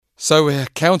So we're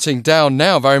counting down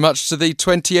now very much to the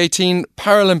 2018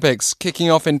 Paralympics, kicking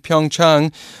off in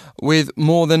Pyeongchang with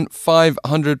more than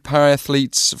 500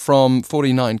 parathletes from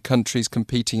 49 countries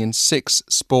competing in 6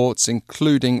 sports,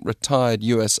 including retired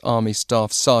US Army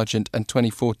Staff Sergeant and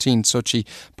 2014 Sochi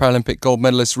Paralympic gold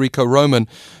medalist Rico Roman,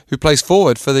 who plays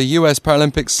forward for the US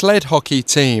Paralympic sled hockey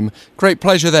team. Great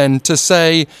pleasure then to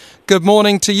say good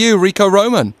morning to you, Rico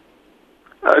Roman.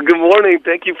 Good morning.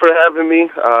 Thank you for having me.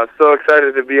 So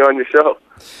excited to be on your show.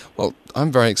 Well,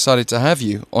 I'm very excited to have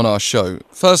you on our show.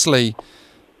 Firstly,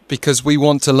 because we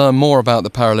want to learn more about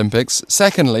the Paralympics.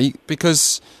 Secondly,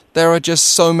 because there are just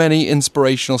so many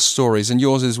inspirational stories, and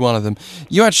yours is one of them.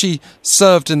 You actually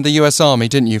served in the US Army,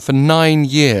 didn't you, for 9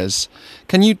 years.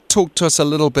 Can you talk to us a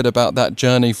little bit about that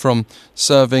journey from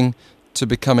serving to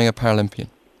becoming a Paralympian?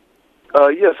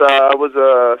 Yes, I was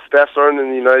a staff sergeant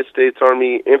in the United States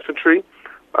Army Infantry.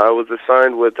 I was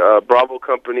assigned with Bravo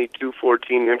Company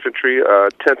 214 Infantry,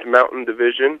 10th Mountain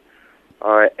Division,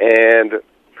 and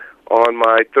on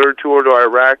my third tour to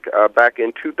Iraq back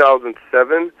in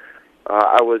 2007,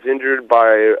 I was injured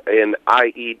by an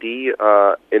IED,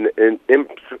 an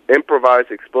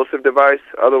improvised explosive device.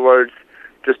 In other words,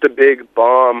 just a big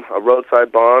bomb, a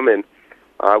roadside bomb, and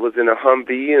I was in a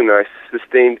Humvee, and I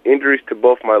sustained injuries to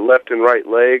both my left and right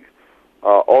leg,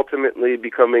 ultimately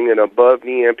becoming an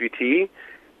above-knee amputee.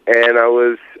 And I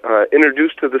was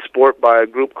introduced to the sport by a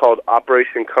group called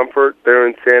Operation Comfort there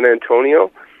in San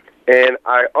Antonio. And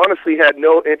I honestly had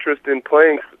no interest in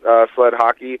playing sled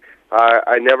hockey.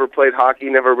 I never played hockey,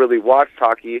 never really watched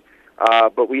hockey.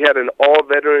 But we had an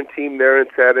all-veteran team there in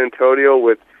San Antonio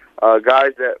with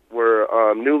guys that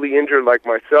were newly injured like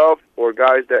myself, or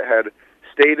guys that had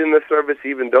stayed in the service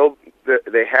even though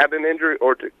they had an injury,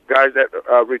 or to guys that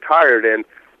retired. And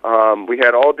we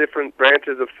had all different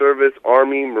branches of service: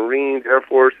 Army, Marines, Air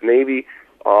Force, Navy,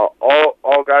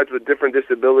 all guys with different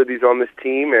disabilities on this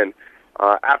team. And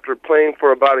after playing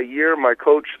for about a year, my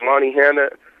coach, Lonnie Hanna,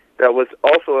 that was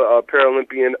also a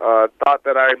Paralympian, thought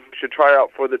that I should try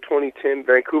out for the 2010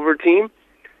 Vancouver team.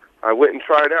 I went and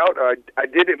tried out. I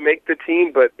didn't make the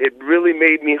team, but it really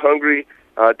made me hungry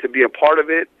to be a part of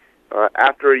it.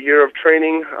 After a year of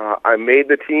training, I made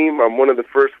the team. I'm one of the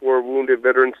first war wounded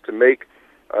veterans to make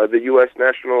the U.S.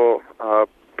 National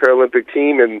Paralympic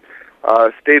team, and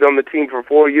stayed on the team for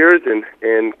 4 years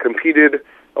and competed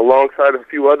alongside a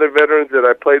few other veterans that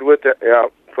I played with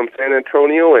from San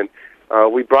Antonio, and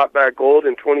we brought back gold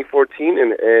in 2014,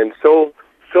 and so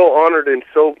honored and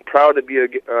so proud to be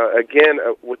again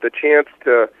with the chance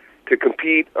to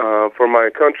compete for my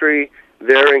country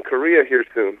there in Korea here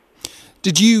soon.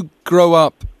 Did you grow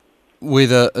up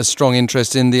with a strong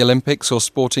interest in the Olympics or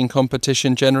sporting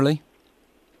competition generally?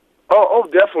 Oh,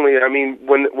 definitely. I mean,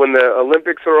 when the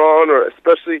Olympics are on, or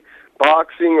especially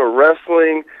boxing or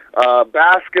wrestling,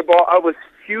 basketball, I was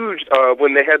huge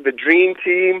when they had the Dream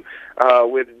Team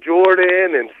with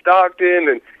Jordan and Stockton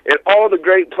and all the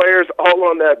great players all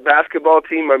on that basketball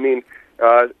team. I mean,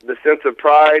 the sense of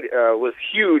pride was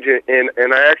huge,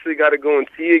 and I actually got to go and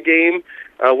see a game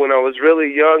when I was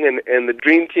really young, and the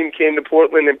Dream Team came to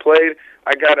Portland and played.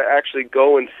 I got to actually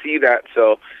go and see that.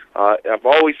 So I've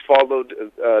always followed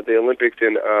the Olympics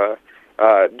and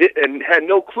had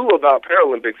no clue about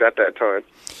Paralympics at that time.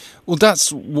 Well,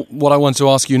 that's what I want to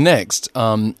ask you next,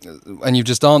 and you've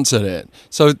just answered it.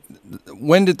 So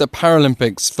when did the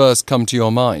Paralympics first come to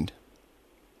your mind?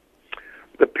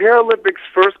 The Paralympics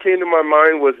first came to my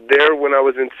mind was there when I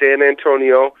was in San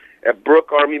Antonio at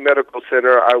Brooke Army Medical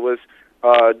Center. I was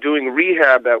doing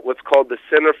rehab at what's called the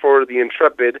Center for the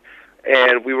Intrepid,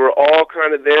 and we were all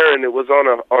kind of there, and it was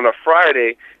on a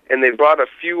Friday, and they brought a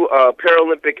few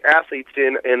Paralympic athletes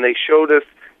in, and they showed us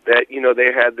that, you know,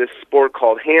 they had this sport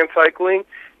called hand cycling,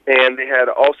 and they had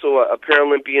also a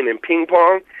Paralympian in ping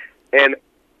pong, and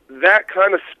that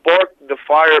kind of sparked the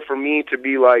fire for me to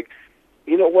be like,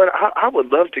 you know what, I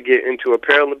would love to get into a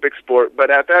Paralympic sport, but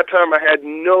at that time I had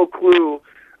no clue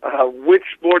which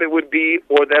sport it would be,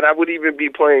 or that I would even be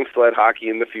playing sled hockey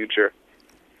in the future.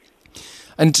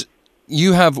 And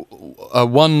you have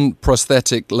one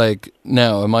prosthetic leg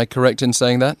now, am I correct in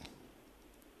saying that?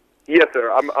 Yes,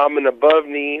 sir. I'm an above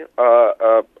knee.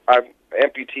 I'm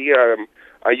amputee.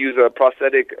 I use a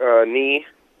prosthetic knee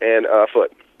and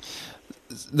foot.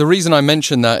 The reason I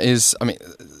mention that is, I mean,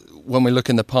 when we look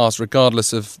in the past,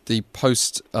 regardless of the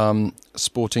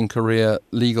post-sporting career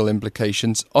legal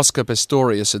implications, Oscar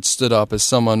Pistorius had stood up as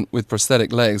someone with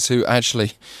prosthetic legs who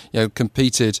actually,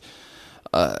 competed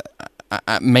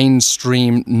at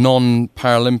mainstream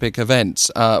non-Paralympic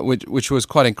events, which was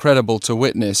quite incredible to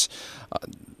witness.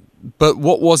 But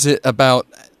what was it about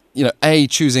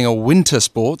choosing a winter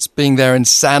sports, being there in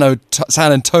San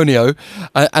Antonio,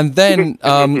 and then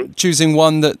choosing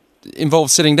one that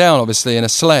involves sitting down, obviously, in a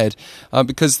sled,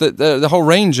 because the whole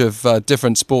range of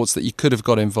different sports that you could have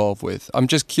got involved with. I'm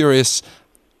just curious,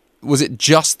 was it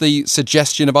just the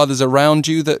suggestion of others around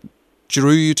you that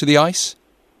drew you to the ice?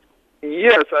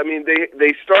 Yes, I mean,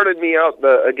 they started me out,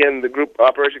 the group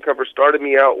Operation Comfort started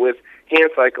me out with hand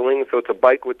cycling, so it's a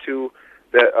bike with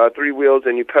three wheels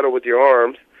and you pedal with your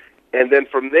arms. And then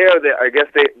from there, I guess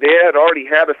they had already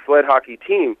had a sled hockey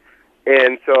team.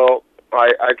 And so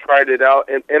I tried it out.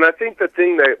 And I think the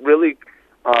thing that really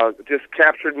just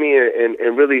captured me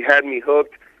and really had me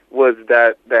hooked was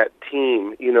that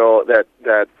team,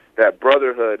 that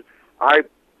brotherhood.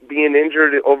 Being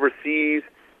injured overseas,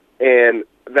 and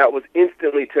that was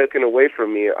instantly taken away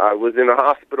from me. I was in a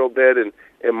hospital bed, and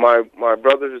my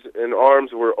brothers in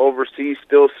arms were overseas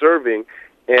still serving,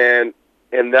 and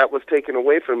that was taken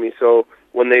away from me. So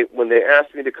when they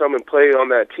asked me to come and play on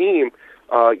that team,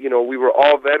 we were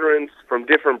all veterans from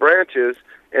different branches,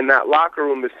 and that locker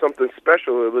room is something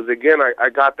special. It was, again, I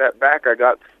got that back. I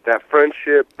got that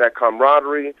friendship, that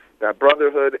camaraderie, that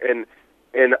brotherhood, and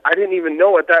I didn't even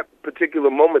know at that particular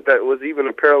moment that it was even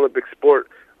a Paralympic sport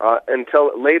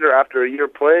until later, after a year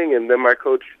playing, and then my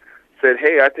coach said,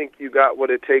 "Hey, I think you got what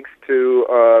it takes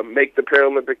to make the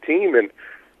Paralympic team," and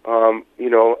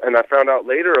and I found out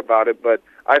later about it. But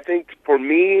I think for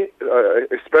me,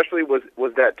 especially was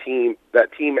that team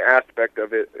aspect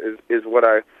of it is what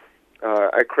I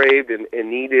craved and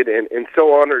needed, and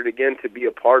so honored again to be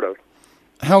a part of.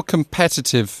 How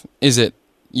competitive is it?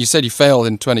 You said you failed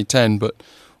in 2010, but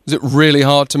was it really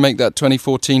hard to make that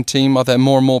 2014 team? Are there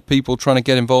more and more people trying to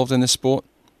get involved in this sport?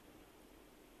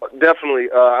 Definitely.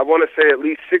 I want to say at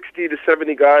least 60 to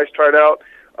 70 guys tried out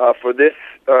for this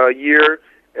year,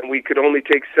 and we could only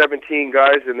take 17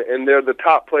 guys, and they're the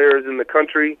top players in the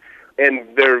country, and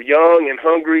they're young and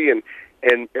hungry and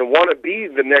want to be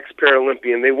the next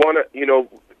Paralympian. They want to,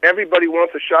 everybody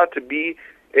wants a shot to be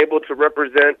able to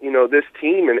represent, this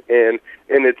team, and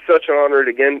it's such an honor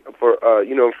again for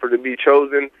to be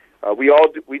chosen.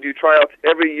 We do tryouts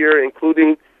every year,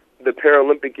 including the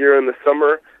Paralympic year in the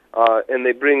summer, and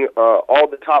they bring all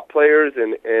the top players,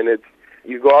 and it's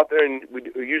you go out there and we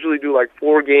usually do like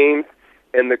 4 games,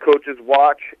 and the coaches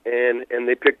watch and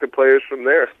they pick the players from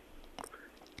there.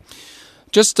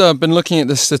 Just been looking at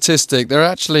the statistic. There are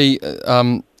actually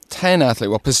 10 athletes.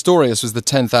 Well, Pistorius was the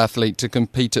 10th athlete to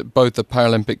compete at both the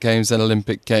Paralympic Games and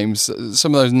Olympic Games.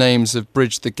 Some of those names have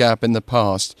bridged the gap in the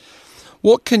past.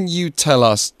 What can you tell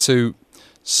us to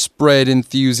spread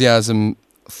enthusiasm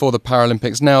for the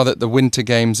Paralympics now that the Winter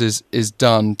Games is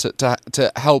done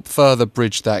to help further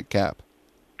bridge that gap?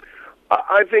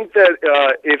 I think that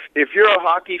if you're a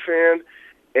hockey fan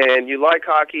and you like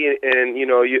hockey, and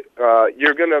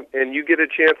you're gonna and you get a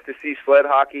chance to see sled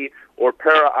hockey or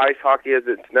para ice hockey as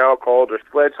it's now called, or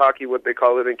sledge hockey, what they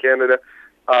call it in Canada,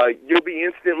 you'll be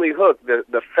instantly hooked.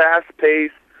 The fast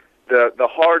pace, the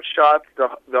hard shots, the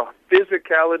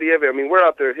physicality of it. I mean, we're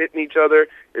out there hitting each other.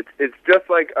 It's just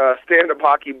like stand-up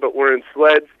hockey, but we're in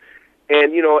sleds.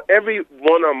 And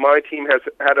everyone on my team has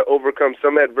had to overcome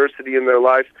some adversity in their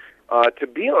life to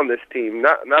be on this team,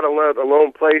 not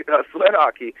alone play sled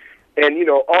hockey. And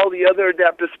all the other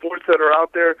adaptive sports that are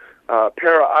out there,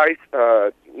 para ice,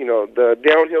 the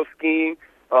downhill skiing,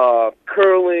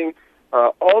 curling,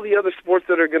 all the other sports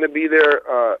that are going to be there,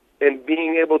 and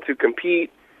being able to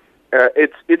compete.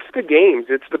 It's the games,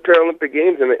 it's the Paralympic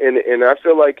Games, and I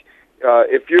feel like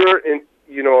if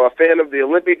you're a fan of the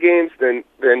Olympic Games, then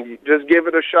you just give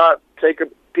it a shot, take a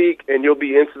peek, and you'll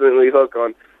be instantly hooked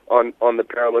on the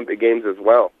Paralympic Games as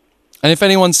well. And if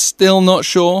anyone's still not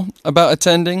sure about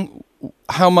attending,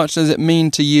 how much does it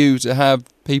mean to you to have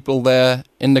people there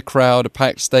in the crowd, a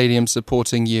packed stadium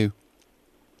supporting you?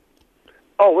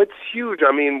 Oh, it's huge.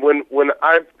 I mean, when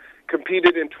I've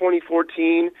competed in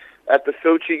 2014 at the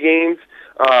Sochi Games,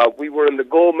 we were in the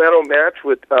gold medal match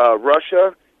with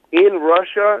Russia. In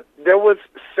Russia, there was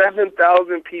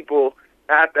 7,000 people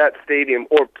at that stadium,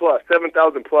 or plus,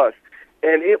 7,000 plus.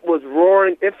 And it was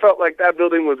roaring. It felt like that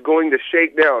building was going to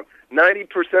shake down.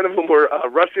 90% of them were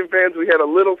Russian fans. We had a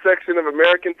little section of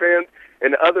American fans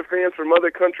and other fans from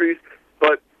other countries.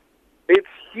 But it's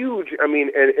huge. I mean,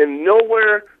 and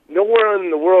nowhere in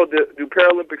the world do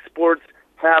Paralympic sports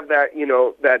have that,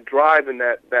 that drive and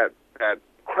that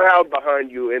crowd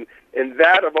behind you. And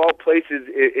that, of all places,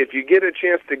 if you get a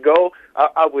chance to go,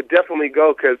 I would definitely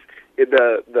go, because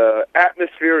the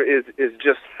atmosphere is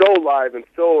just so live and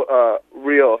so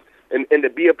real, and and to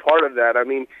be a part of that. I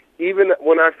mean, even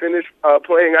when I finish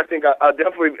playing, I think I'll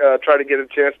definitely try to get a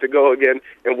chance to go again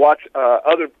and watch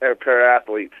other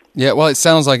para-athletes. Yeah, well, it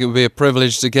sounds like it would be a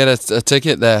privilege to get a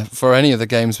ticket there for any of the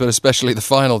games, but especially the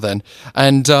final then.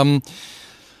 And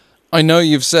I know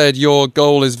you've said your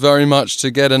goal is very much to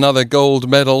get another gold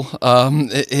medal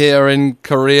here in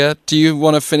Korea. Do you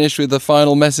want to finish with a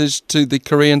final message to the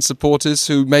Korean supporters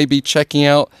who may be checking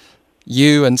out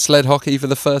you and sled hockey for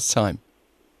the first time?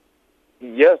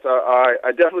 Yes,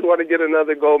 I definitely want to get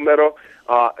another gold medal,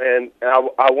 and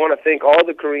I want to thank all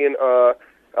the Korean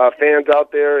fans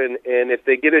out there, and if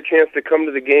they get a chance to come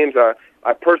to the games,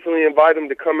 I personally invite them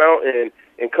to come out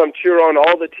and come cheer on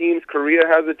all the teams. Korea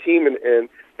has a team, and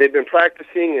they've been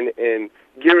practicing and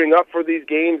gearing up for these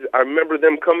games. I remember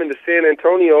them coming to San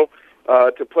Antonio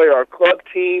to play our club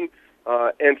team,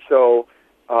 and so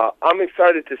I'm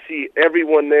excited to see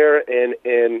everyone there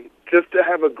and just to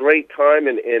have a great time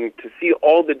and to see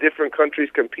all the different countries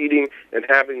competing and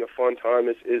having a fun time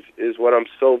is what I'm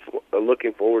so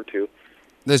looking forward to.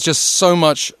 There's just so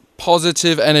much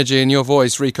positive energy in your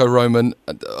voice, Rico Roman,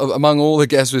 among all the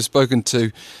guests we've spoken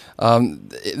to.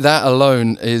 That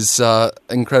alone is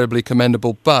incredibly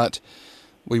commendable, but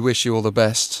we wish you all the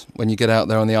best when you get out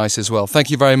there on the ice as well. Thank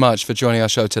you very much for joining our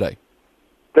show today.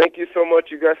 Thank you so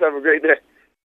much. You guys have a great day.